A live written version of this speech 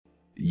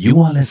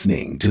You are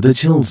listening to The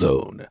Chill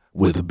Zone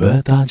with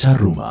Bertha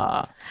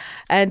Charuma.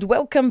 And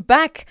welcome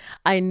back.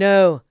 I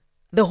know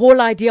the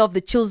whole idea of the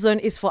Chill Zone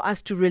is for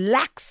us to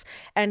relax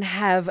and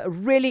have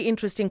really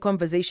interesting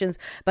conversations,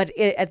 but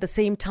at the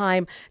same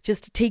time,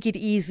 just take it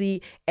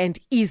easy and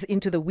ease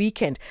into the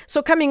weekend.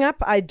 So coming up,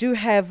 I do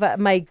have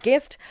my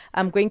guest.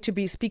 I'm going to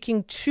be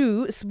speaking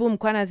to Sbu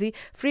Mkwanazi,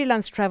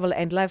 freelance travel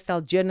and lifestyle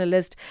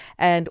journalist.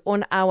 And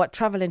on our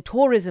travel and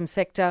tourism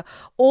sector,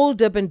 all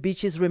Durban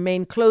beaches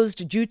remain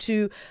closed due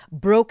to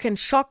broken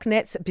shark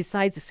nets.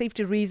 Besides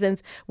safety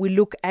reasons, we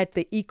look at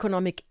the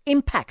economic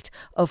impact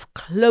of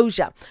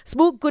closure.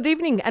 Sbu, good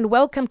evening and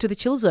welcome to the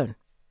Chill Zone.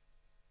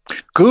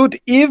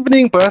 Good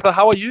evening, Bertha.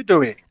 How are you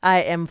doing?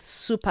 I am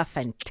super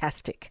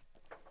fantastic.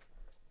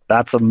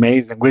 That's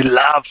amazing. We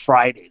love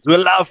Fridays. We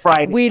love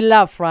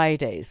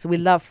Fridays.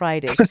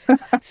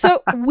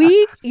 So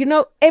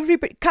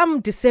everybody come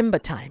December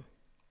time,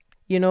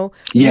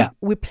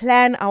 we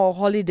plan our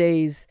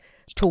holidays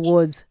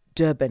towards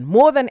Durban.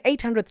 More than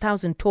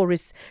 800,000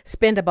 tourists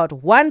spend about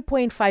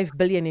 1.5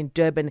 billion in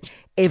Durban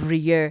every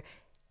year.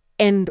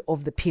 End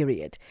of the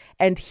period.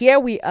 And here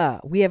we are.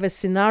 We have a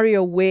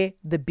scenario where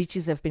the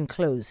beaches have been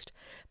closed.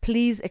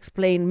 Please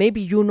explain. Maybe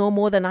you know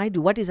more than I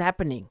do. What is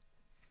happening?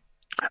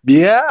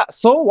 Yeah.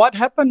 So what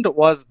happened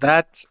was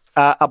that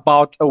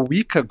about a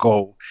week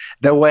ago,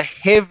 there were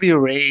heavy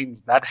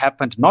rains that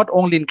happened not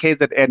only in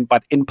KZN,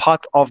 but in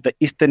parts of the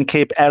Eastern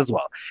Cape as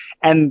well.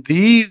 And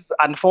these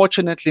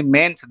unfortunately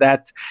meant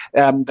that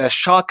the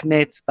shark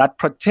nets that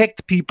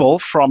protect people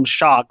from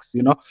sharks,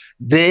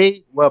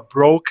 they were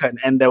broken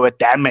and they were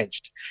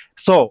damaged.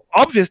 So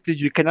obviously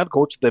you cannot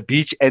go to the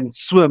beach and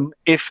swim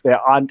if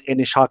there aren't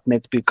any shark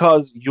nets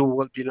because you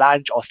will be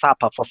lunch or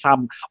supper for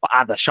some or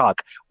other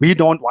shark. We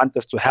don't want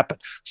this to happen.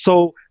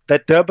 So the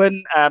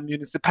Durban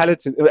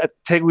municipality,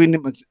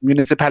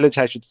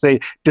 I should say,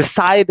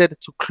 decided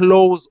to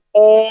close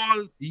all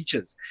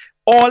beaches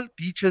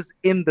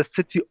in the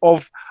city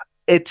of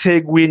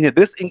eThekwini.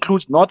 This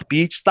includes North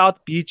Beach, South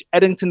Beach,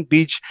 Eddington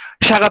Beach,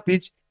 Shaka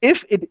Beach.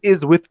 If it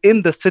is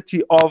within the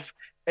city of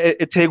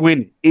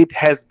eThekwini, it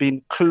has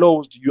been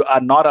closed. You are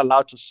not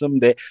allowed to swim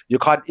there. You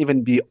can't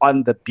even be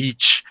on the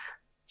beach.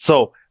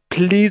 So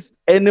please,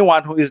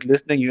 anyone who is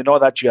listening, you know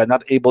that you are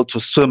not able to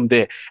swim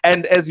there.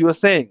 And as you were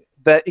saying,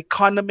 the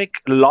economic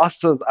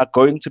losses are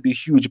going to be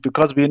huge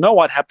because we know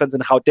what happens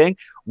in Gauteng.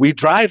 We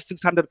drive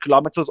 600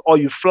 kilometers or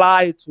you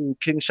fly to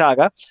King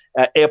Shaka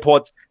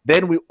airport.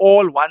 Then we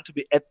all want to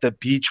be at the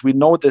beach. We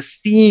know the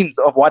scenes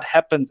of what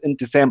happens in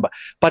December.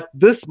 But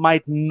this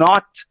might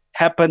not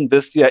happen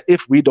this year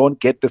if we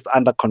don't get this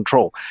under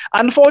control.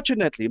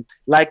 Unfortunately,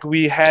 like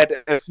we had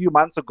a few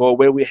months ago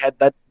where we had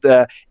that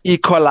E.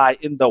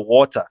 coli in the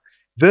water,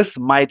 this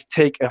might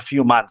take a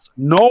few months.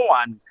 No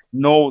one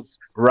knows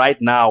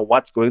right now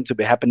what's going to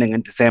be happening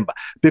in December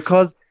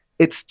because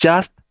it's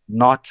just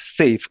not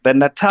safe. The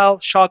Natal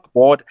Shark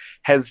Board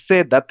has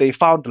said that they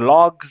found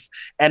logs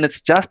and it's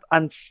just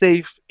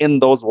unsafe in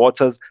those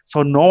waters,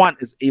 so no one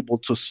is able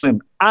to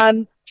swim,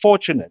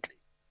 unfortunately.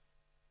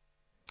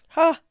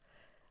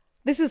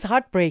 This is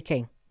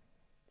heartbreaking.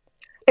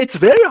 It's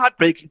very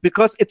heartbreaking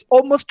because it's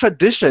almost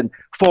tradition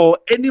for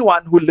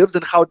anyone who lives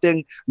in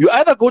Gauteng. You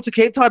either go to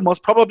Cape Town,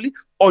 most probably,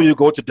 or you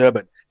go to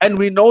Durban. And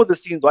we know the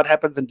scenes, what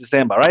happens in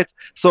December, right?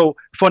 So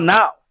for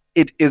now,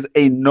 it is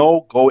a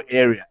no-go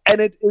area. And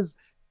it is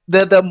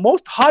the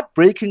most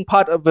heartbreaking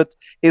part of it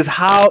is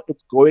how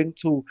it's going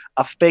to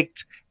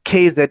affect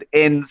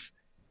KZN's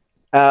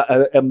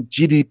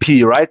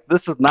GDP, right?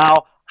 This is now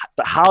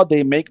how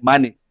they make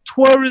money.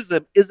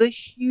 Tourism is a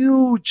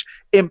huge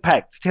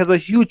impact. It has a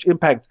huge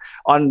impact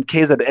on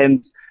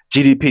KZN's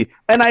GDP.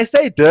 And I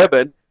say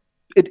Durban,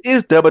 it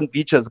is Durban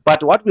beaches,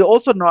 but what we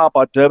also know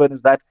about Durban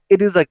is that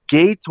it is a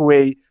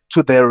gateway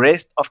to the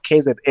rest of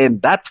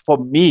KZN. That, for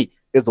me,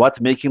 is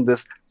what's making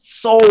this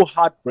so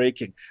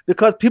heartbreaking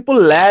because people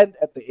land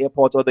at the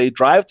airport or they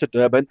drive to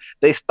Durban,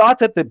 they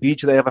start at the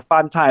beach, they have a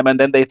fun time, and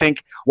then they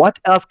think, what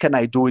else can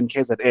I do in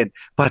KZN?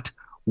 But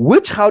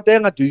which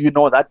Gautenger do you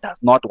know that does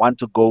not want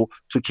to go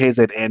to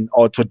KZN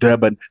or to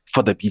Durban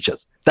for the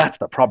beaches? That's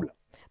the problem.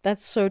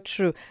 That's so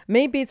true.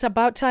 Maybe it's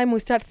about time we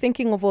start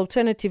thinking of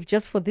alternative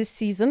just for this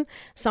season.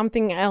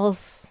 Something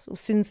else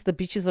since the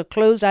beaches are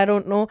closed. I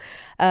don't know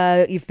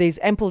if there's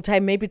ample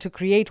time maybe to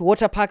create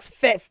water parks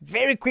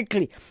very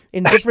quickly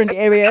in different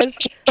areas.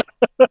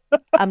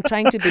 I'm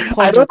trying to be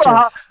positive.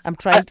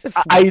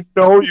 I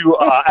know you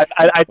are.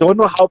 I don't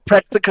know how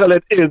practical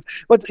it is.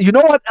 But you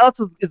know what else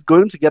is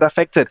going to get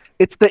affected?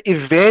 It's the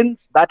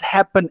events that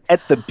happen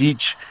at the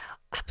beach.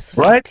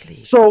 Absolutely.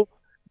 Right? So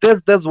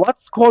there's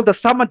what's called the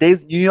Summer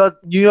Days New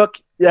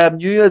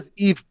Year's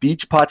Eve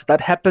beach party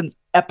that happens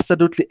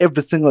absolutely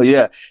every single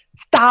year.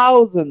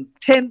 Thousands,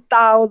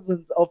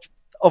 10,000s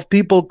of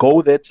people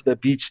go there to the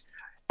beach.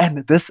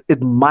 And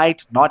it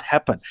might not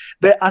happen.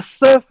 There are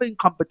surfing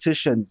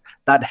competitions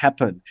that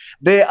happen.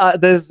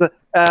 There's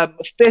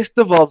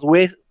festivals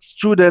where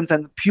students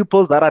and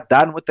pupils that are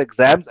done with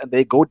exams and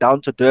they go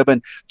down to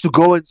Durban to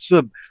go and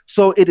swim.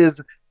 So it is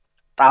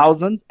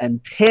thousands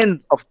and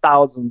tens of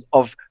thousands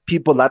of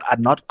people that are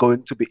not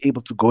going to be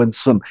able to go and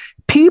swim.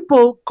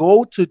 People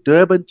go to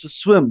Durban to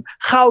swim.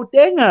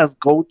 Gautengers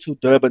go to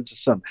Durban to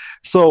swim.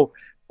 So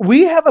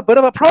we have a bit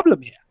of a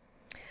problem here.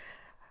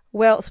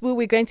 Well, Sbu,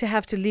 we're going to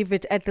have to leave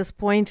it at this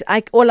point.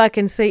 All I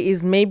can say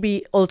is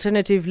maybe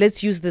alternative.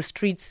 Let's use the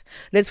streets.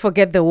 Let's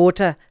forget the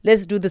water.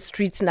 Let's do the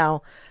streets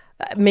now.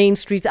 Main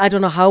streets. I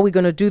don't know how we're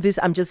going to do this.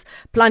 I'm just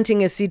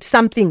planting a seed,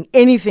 something,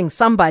 anything,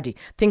 somebody.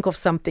 Think of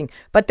something.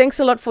 But thanks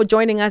a lot for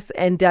joining us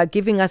and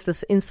giving us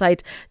this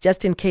insight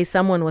just in case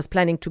someone was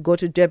planning to go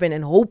to Durban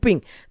and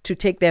hoping to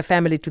take their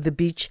family to the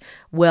beach.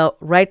 Well,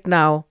 right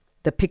now,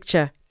 the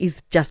picture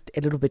is just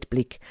a little bit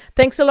bleak.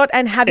 Thanks a lot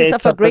and have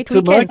yourself a great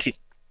weekend. Murky.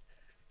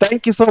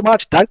 Thank you so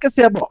much. Danke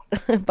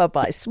siyabonga.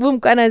 Bye-bye.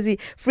 Sbu Mkwanazi,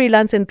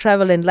 freelance and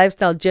travel and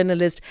lifestyle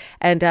journalist.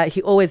 And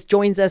he always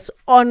joins us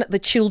on the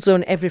Chill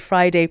Zone every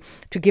Friday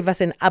to give us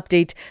an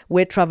update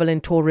where travel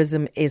and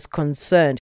tourism is concerned.